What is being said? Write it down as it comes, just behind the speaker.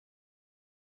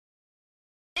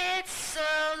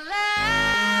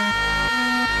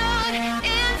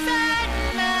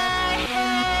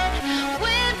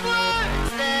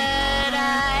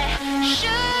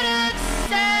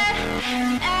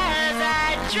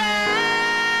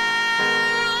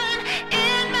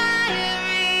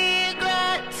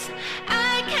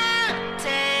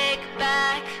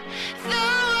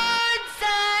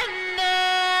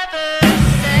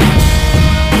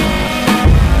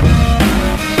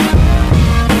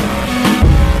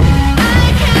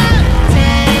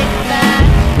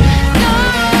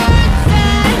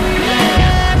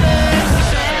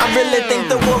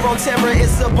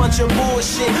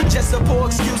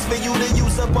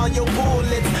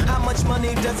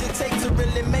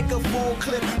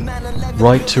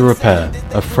Right to repair,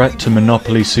 a threat to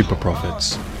monopoly super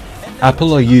profits.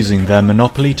 Apple are using their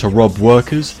monopoly to rob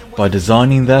workers by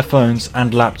designing their phones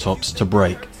and laptops to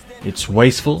break. It's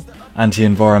wasteful,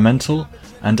 anti-environmental,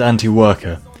 and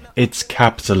anti-worker. It's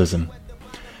capitalism.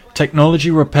 Technology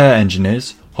repair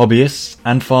engineers, hobbyists,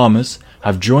 and farmers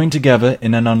have joined together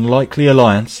in an unlikely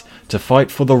alliance to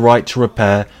fight for the right to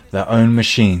repair their own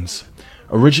machines.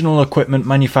 Original equipment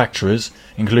manufacturers,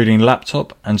 including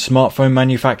laptop and smartphone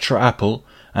manufacturer Apple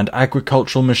and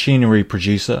agricultural machinery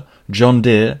producer John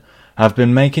Deere, have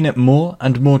been making it more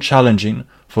and more challenging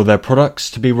for their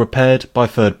products to be repaired by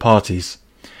third parties.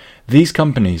 These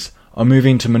companies are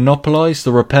moving to monopolize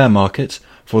the repair market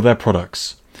for their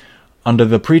products. Under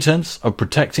the pretense of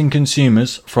protecting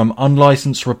consumers from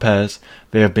unlicensed repairs,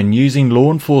 they have been using law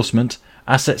enforcement,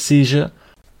 asset seizure,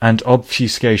 and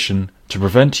obfuscation to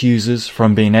prevent users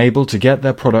from being able to get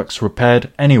their products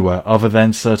repaired anywhere other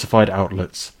than certified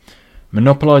outlets.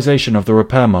 Monopolization of the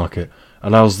repair market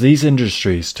allows these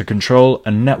industries to control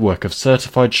a network of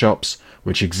certified shops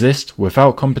which exist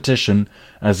without competition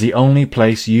as the only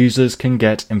place users can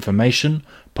get information,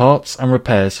 parts and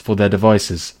repairs for their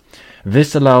devices.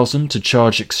 This allows them to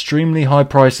charge extremely high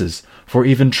prices for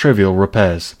even trivial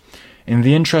repairs. In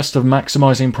the interest of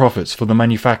maximizing profits for the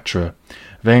manufacturer,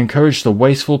 they encourage the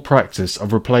wasteful practice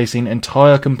of replacing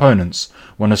entire components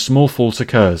when a small fault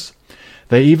occurs.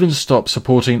 They even stop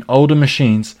supporting older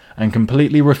machines and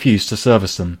completely refuse to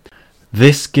service them.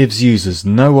 This gives users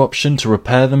no option to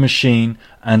repair the machine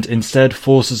and instead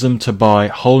forces them to buy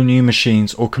whole new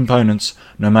machines or components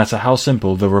no matter how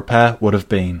simple the repair would have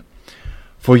been.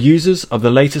 For users of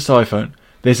the latest iPhone,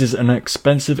 this is an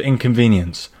expensive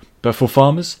inconvenience, but for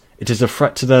farmers, it is a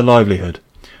threat to their livelihood.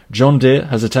 John Deere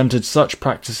has attempted such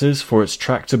practices for its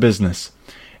tractor business.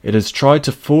 It has tried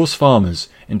to force farmers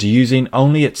into using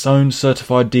only its own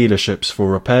certified dealerships for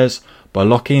repairs by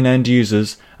locking end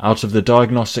users out of the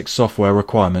diagnostic software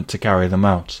requirement to carry them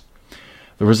out.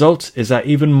 The result is that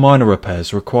even minor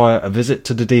repairs require a visit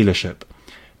to the dealership.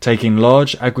 Taking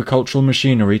large agricultural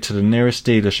machinery to the nearest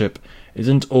dealership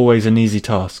isn't always an easy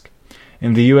task.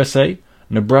 In the USA,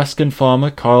 Nebraskan farmer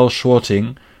Kyle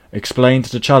Schwarting explained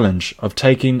the challenge of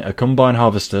taking a combine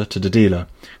harvester to the dealer.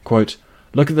 Quote,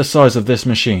 "Look at the size of this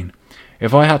machine.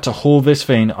 If I had to haul this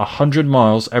thing 100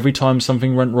 miles every time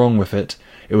something went wrong with it,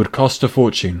 it would cost a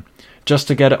fortune. Just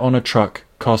to get it on a truck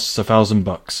costs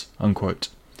 $1,000. Unquote.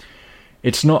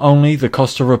 It's not only the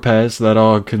cost of repairs that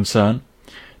are a concern.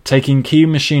 Taking key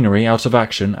machinery out of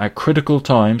action at critical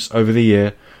times over the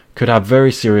year could have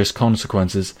very serious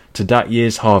consequences to that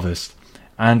year's harvest,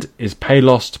 and is pay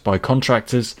lost by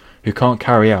contractors who can't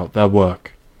carry out their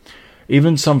work.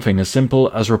 Even something as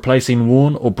simple as replacing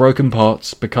worn or broken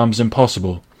parts becomes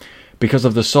impossible because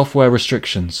of the software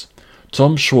restrictions.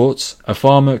 Tom Schwartz, a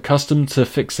farmer accustomed to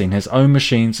fixing his own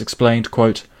machines, explained,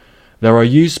 quote, "There are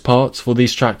used parts for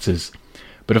these tractors,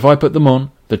 but if I put them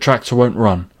on, the tractor won't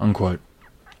run." Unquote.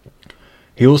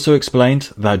 He also explained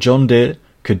that John Deere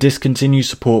could discontinue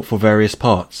support for various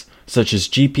parts, such as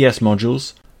GPS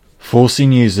modules,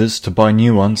 forcing users to buy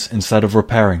new ones instead of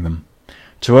repairing them.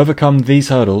 To overcome these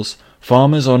hurdles,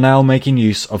 farmers are now making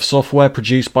use of software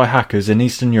produced by hackers in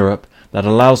Eastern Europe that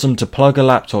allows them to plug a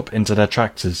laptop into their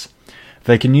tractors.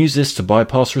 They can use this to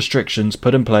bypass restrictions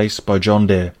put in place by John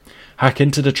Deere, hack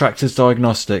into the tractor's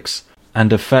diagnostics,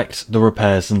 and affect the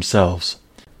repairs themselves.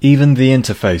 Even the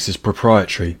interface is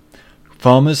proprietary.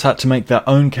 Farmers had to make their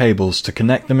own cables to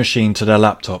connect the machine to their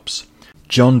laptops.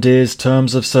 John Deere's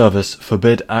terms of service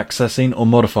forbid accessing or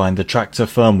modifying the tractor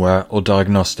firmware or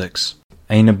diagnostics.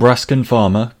 A Nebraskan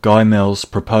farmer, Guy Mills,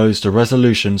 proposed a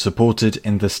resolution supported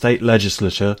in the state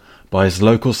legislature by his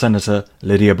local senator,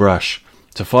 Lydia Brash,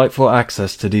 to fight for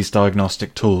access to these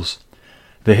diagnostic tools.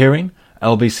 The hearing,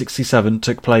 LB 67,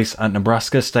 took place at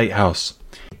Nebraska State House.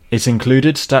 It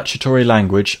included statutory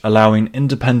language allowing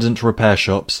independent repair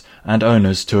shops and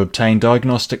owners to obtain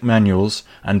diagnostic manuals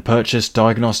and purchase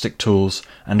diagnostic tools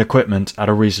and equipment at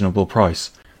a reasonable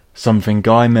price, something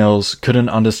Guy Mills couldn't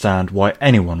understand why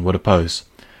anyone would oppose.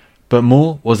 But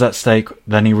more was at stake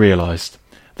than he realized: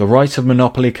 the right of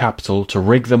monopoly capital to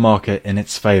rig the market in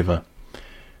its favor.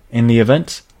 In the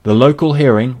event, the local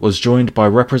hearing was joined by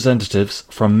representatives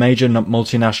from major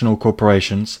multinational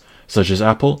corporations such as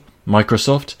Apple,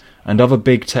 Microsoft, and other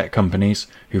big tech companies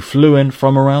who flew in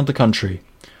from around the country.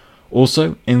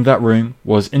 Also in that room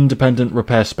was independent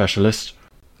repair specialist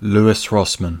Louis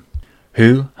Rossmann,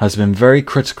 who has been very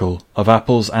critical of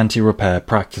Apple's anti-repair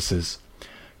practices.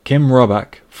 Kim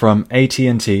Roback from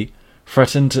AT&T,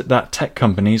 threatened that tech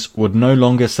companies would no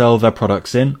longer sell their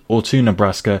products in or to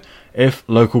Nebraska if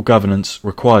local governance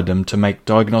required them to make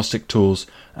diagnostic tools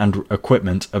and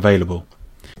equipment available.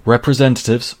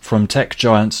 Representatives from tech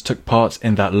giants took part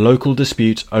in that local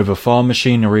dispute over farm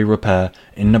machinery repair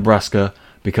in Nebraska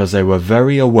because they were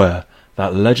very aware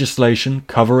that legislation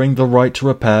covering the right to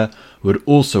repair would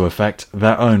also affect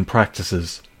their own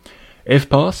practices. If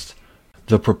passed,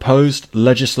 the proposed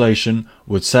legislation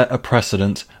would set a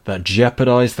precedent that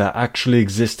jeopardized their actually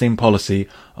existing policy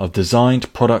of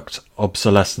designed product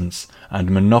obsolescence and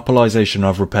monopolization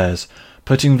of repairs,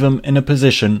 putting them in a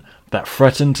position that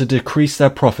threatened to decrease their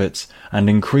profits and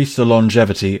increase the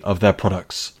longevity of their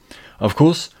products. Of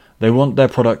course, they want their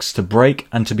products to break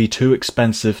and to be too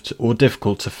expensive or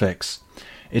difficult to fix.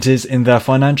 It is in their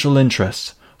financial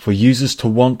interest for users to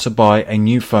want to buy a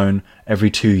new phone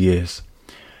every 2 years.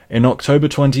 In October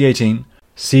 2018,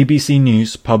 CBC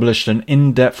News published an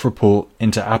in-depth report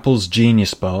into Apple's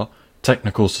Genius Bar,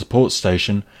 technical support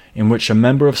station, in which a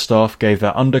member of staff gave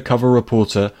their undercover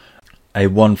reporter a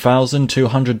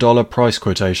 $1,200 price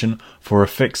quotation for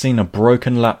fixing a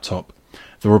broken laptop.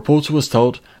 The reporter was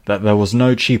told that there was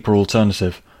no cheaper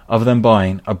alternative other than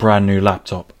buying a brand new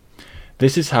laptop.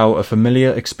 This is how a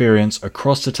familiar experience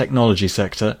across the technology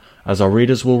sector, as our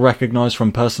readers will recognize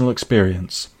from personal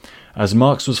experience. As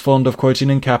Marx was fond of quoting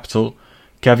in Capital,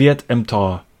 caveat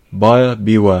emptor, buyer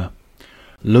beware.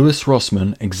 Louis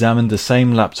Rossmann examined the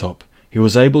same laptop. He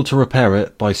was able to repair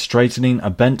it by straightening a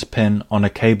bent pin on a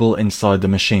cable inside the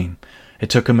machine. It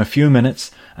took him a few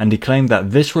minutes, and he claimed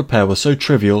that this repair was so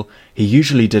trivial he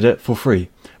usually did it for free,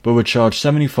 but would charge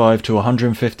 $75 to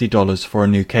 $150 for a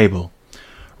new cable.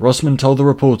 Rossmann told the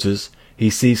reporters he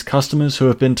sees customers who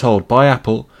have been told by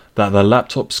Apple that their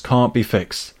laptops can't be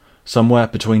fixed, somewhere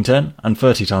between 10 and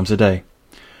 30 times a day.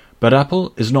 But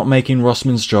Apple is not making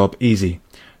Rossmann's job easy.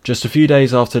 Just a few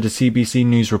days after the CBC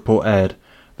News report aired,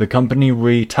 the company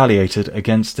retaliated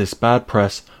against this bad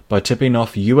press by tipping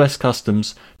off US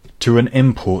Customs to an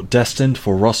import destined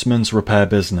for Rossmann's repair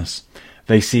business.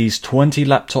 They seized 20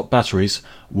 laptop batteries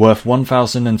worth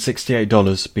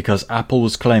 $1,068 because Apple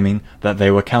was claiming that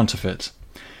they were counterfeit.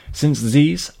 Since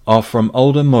these are from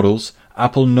older models,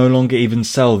 Apple no longer even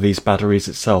sell these batteries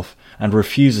itself and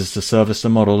refuses to service the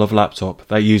model of laptop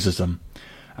that uses them.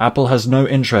 Apple has no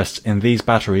interest in these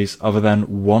batteries other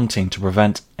than wanting to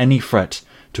prevent any threat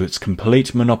to its complete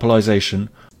monopolization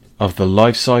of the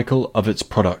life cycle of its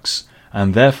products,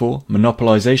 and therefore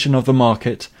monopolization of the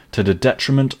market to the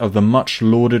detriment of the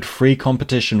much-lauded free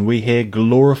competition we hear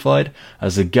glorified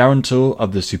as the guarantor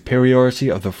of the superiority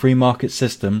of the free market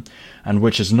system, and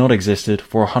which has not existed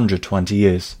for 120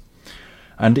 years.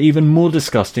 And even more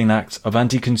disgusting acts of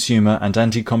anti-consumer and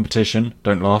anti-competition,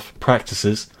 don't laugh,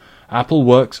 practices, Apple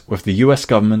worked with the US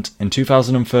government in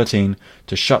 2013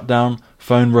 to shut down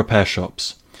phone repair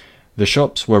shops. The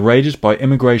shops were raided by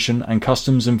Immigration and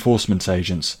Customs Enforcement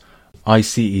Agents,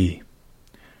 ICE.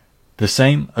 The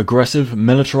same aggressive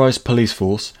militarized police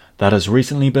force that has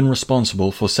recently been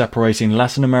responsible for separating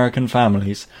Latin American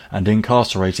families and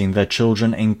incarcerating their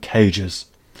children in cages.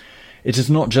 It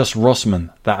is not just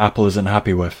Rossmann that Apple isn't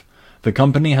happy with. The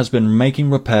company has been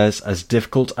making repairs as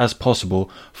difficult as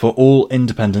possible for all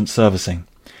independent servicing.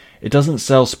 It doesn't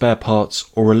sell spare parts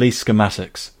or release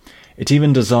schematics. It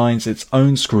even designs its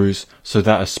own screws so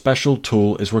that a special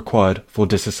tool is required for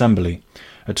disassembly,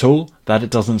 a tool that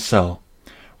it doesn't sell.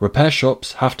 Repair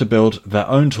shops have to build their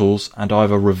own tools and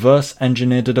either reverse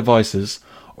engineer the devices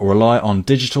or rely on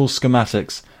digital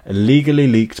schematics illegally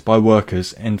leaked by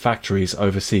workers in factories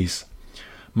overseas.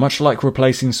 Much like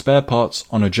replacing spare parts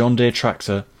on a John Deere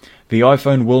tractor, the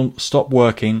iPhone will stop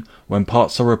working when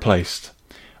parts are replaced,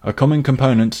 a common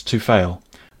component to fail.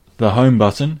 The home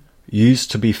button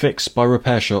used to be fixed by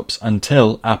repair shops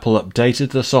until Apple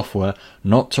updated the software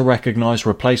not to recognize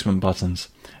replacement buttons.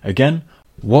 Again,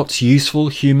 what useful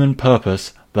human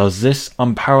purpose does this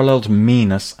unparalleled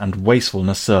meanness and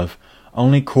wastefulness serve?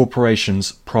 Only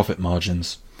corporations' profit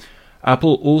margins.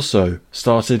 Apple also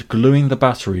started gluing the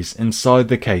batteries inside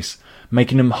the case,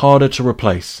 making them harder to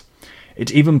replace.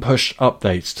 It even pushed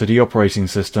updates to the operating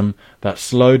system that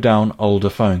slowed down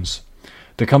older phones.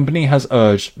 The company has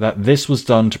urged that this was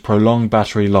done to prolong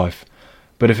battery life,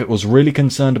 but if it was really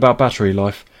concerned about battery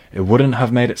life, it wouldn't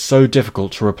have made it so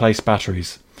difficult to replace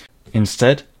batteries.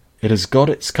 Instead, it has got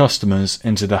its customers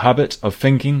into the habit of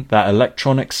thinking that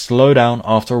electronics slow down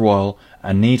after a while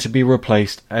and need to be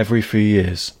replaced every few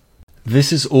years.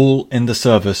 This is all in the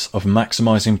service of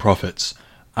maximizing profits.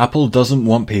 Apple doesn't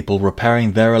want people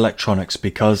repairing their electronics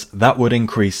because that would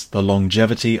increase the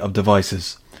longevity of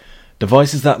devices.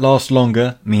 Devices that last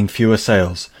longer mean fewer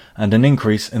sales, and an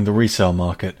increase in the resale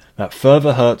market that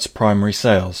further hurts primary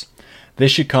sales.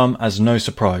 This should come as no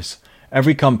surprise.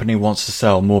 Every company wants to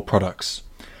sell more products.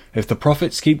 If the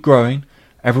profits keep growing,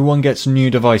 everyone gets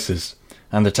new devices,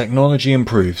 and the technology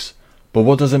improves. But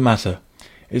what does it matter?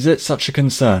 Is it such a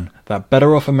concern that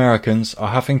better off Americans are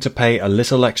having to pay a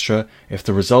little extra if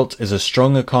the result is a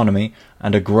strong economy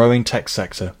and a growing tech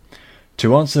sector?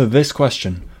 To answer this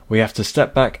question, we have to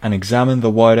step back and examine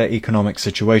the wider economic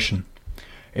situation.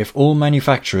 If all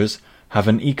manufacturers have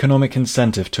an economic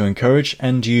incentive to encourage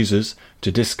end users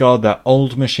to discard their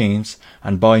old machines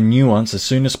and buy new ones as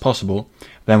soon as possible,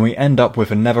 then we end up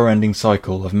with a never-ending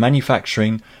cycle of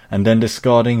manufacturing and then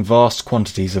discarding vast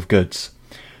quantities of goods.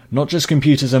 Not just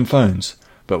computers and phones,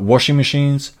 but washing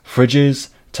machines, fridges,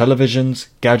 televisions,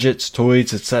 gadgets,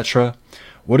 toys, etc.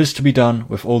 What is to be done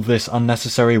with all this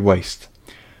unnecessary waste?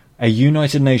 A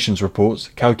United Nations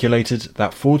report calculated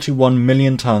that 41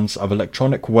 million tons of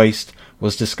electronic waste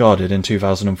was discarded in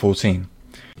 2014.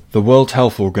 The World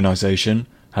Health Organization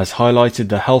has highlighted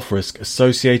the health risk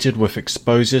associated with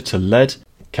exposure to lead,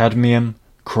 cadmium,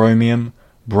 chromium,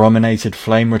 brominated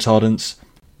flame retardants,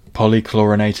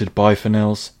 polychlorinated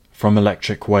biphenyls from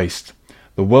electric waste.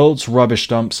 The world's rubbish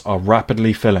dumps are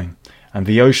rapidly filling, and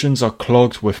the oceans are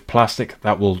clogged with plastic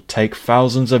that will take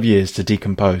thousands of years to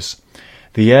decompose.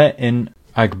 The air in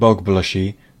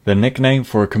Agbogbloshie, the nickname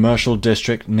for a commercial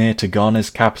district near to Ghana's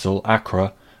capital,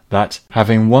 Accra, that,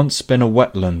 having once been a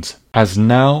wetland, has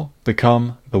now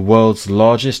become the world's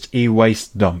largest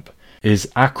e-waste dump, is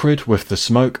acrid with the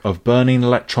smoke of burning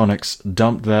electronics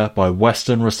dumped there by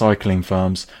Western recycling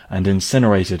firms and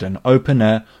incinerated in open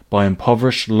air by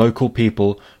impoverished local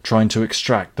people trying to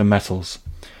extract the metals.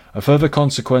 A further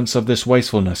consequence of this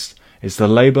wastefulness is the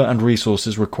labour and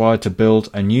resources required to build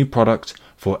a new product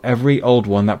for every old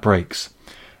one that breaks.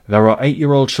 There are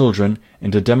 8-year-old children in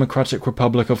the Democratic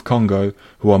Republic of Congo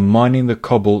who are mining the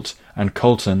cobalt and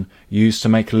coltan used to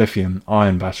make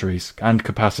lithium-ion batteries and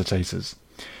capacitors.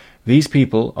 These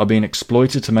people are being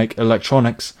exploited to make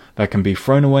electronics that can be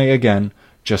thrown away again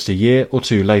just a year or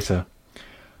two later.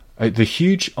 The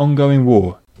huge ongoing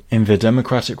war in the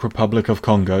Democratic Republic of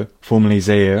Congo, formerly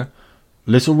Zaire,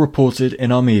 little reported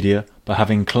in our media, but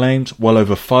having claimed well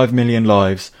over 5 million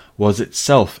lives, was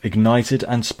itself ignited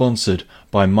and sponsored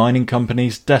by mining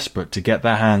companies desperate to get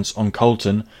their hands on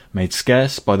coltan made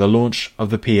scarce by the launch of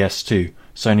the PS2,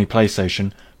 Sony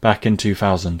PlayStation, back in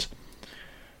 2000.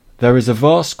 There is a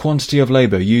vast quantity of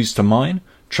labour used to mine,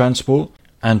 transport,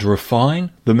 and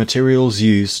refine the materials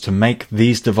used to make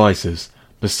these devices,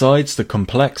 besides the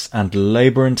complex and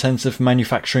labour-intensive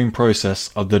manufacturing process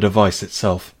of the device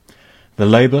itself. The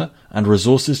labour and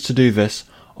resources to do this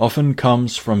often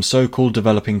comes from so-called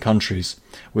developing countries,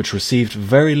 which received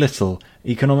very little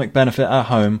economic benefit at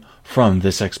home from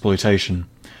this exploitation.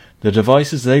 The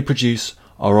devices they produce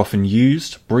are often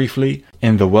used briefly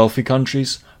in the wealthy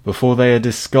countries before they are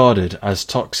discarded as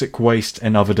toxic waste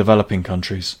in other developing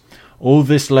countries. All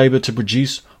this labour to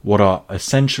produce what are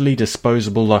essentially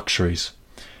disposable luxuries.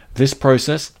 This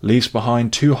process leaves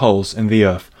behind two holes in the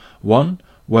earth, one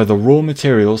where the raw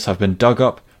materials have been dug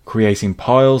up, creating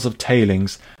piles of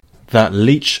tailings that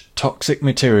leach toxic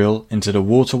material into the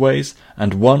waterways,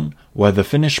 and one where the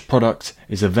finished product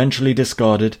is eventually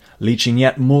discarded, leaching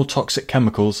yet more toxic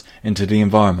chemicals into the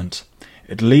environment.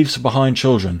 It leaves behind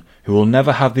children who will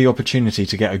never have the opportunity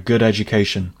to get a good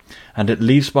education, and it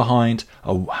leaves behind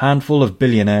a handful of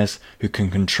billionaires who can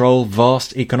control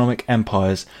vast economic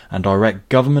empires and direct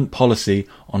government policy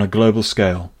on a global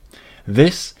scale.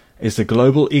 This is the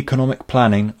global economic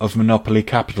planning of monopoly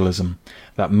capitalism,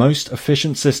 that most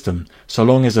efficient system, so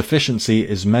long as efficiency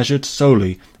is measured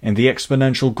solely in the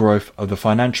exponential growth of the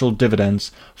financial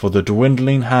dividends for the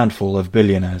dwindling handful of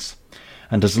billionaires.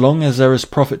 And as long as there is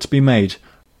profit to be made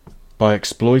by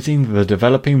exploiting the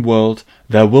developing world,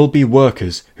 there will be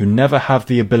workers who never have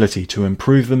the ability to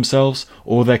improve themselves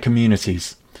or their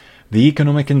communities. The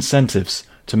economic incentives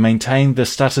to maintain the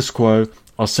status quo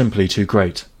are simply too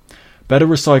great. Better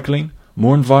recycling,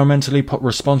 more environmentally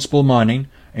responsible mining,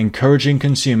 encouraging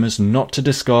consumers not to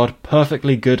discard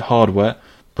perfectly good hardware,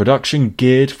 production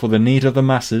geared for the need of the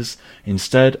masses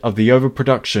instead of the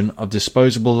overproduction of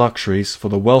disposable luxuries for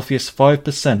the wealthiest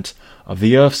 5% of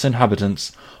the Earth's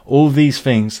inhabitants, all these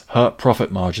things hurt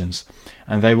profit margins,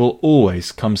 and they will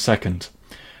always come second.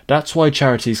 That's why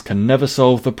charities can never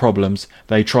solve the problems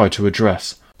they try to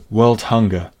address: world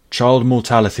hunger, child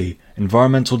mortality,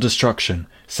 environmental destruction,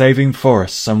 saving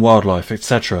forests and wildlife,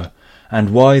 etc., and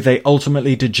why they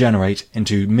ultimately degenerate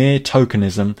into mere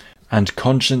tokenism and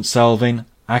conscience-salving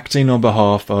acting on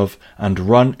behalf of and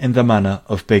run in the manner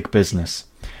of big business.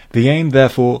 The aim,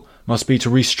 therefore, must be to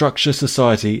restructure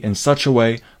society in such a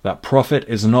way that profit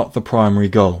is not the primary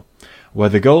goal, where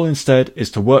the goal instead is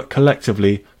to work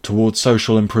collectively towards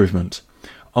social improvement.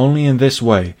 Only in this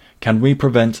way can we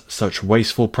prevent such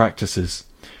wasteful practices.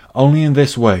 Only in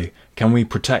this way can we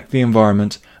protect the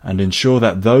environment and ensure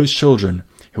that those children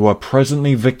who are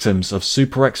presently victims of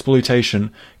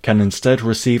super-exploitation can instead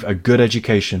receive a good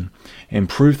education,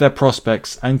 improve their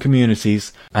prospects and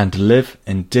communities, and live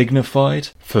in dignified,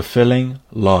 fulfilling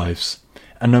lives.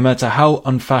 And no matter how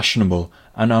unfashionable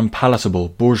and unpalatable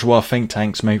bourgeois think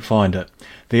tanks may find it,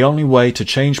 the only way to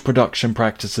change production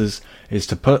practices is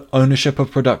to put ownership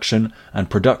of production and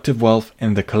productive wealth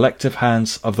in the collective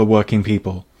hands of the working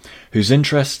people, whose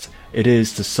interest it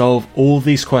is to solve all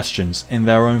these questions in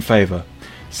their own favour.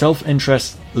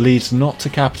 Self-interest leads not to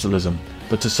capitalism,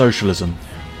 but to socialism.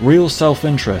 Real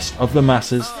self-interest of the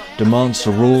masses demands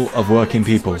the rule of working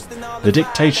people, the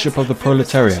dictatorship of the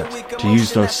proletariat, to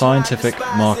use the scientific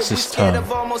Marxist term.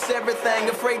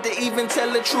 Afraid to even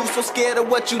tell the truth, so scared of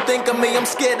what you think of me. I'm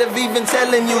scared of even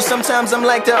telling you. Sometimes I'm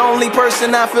like the only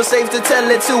person I feel safe to tell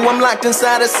it to. I'm locked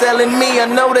inside a cell in me. I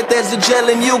know that there's a gel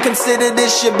in you. Consider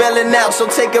this shit belling out, so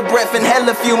take a breath and hell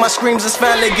a few. My screams is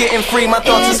finally getting free. My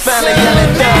thoughts is finally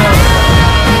yelling down.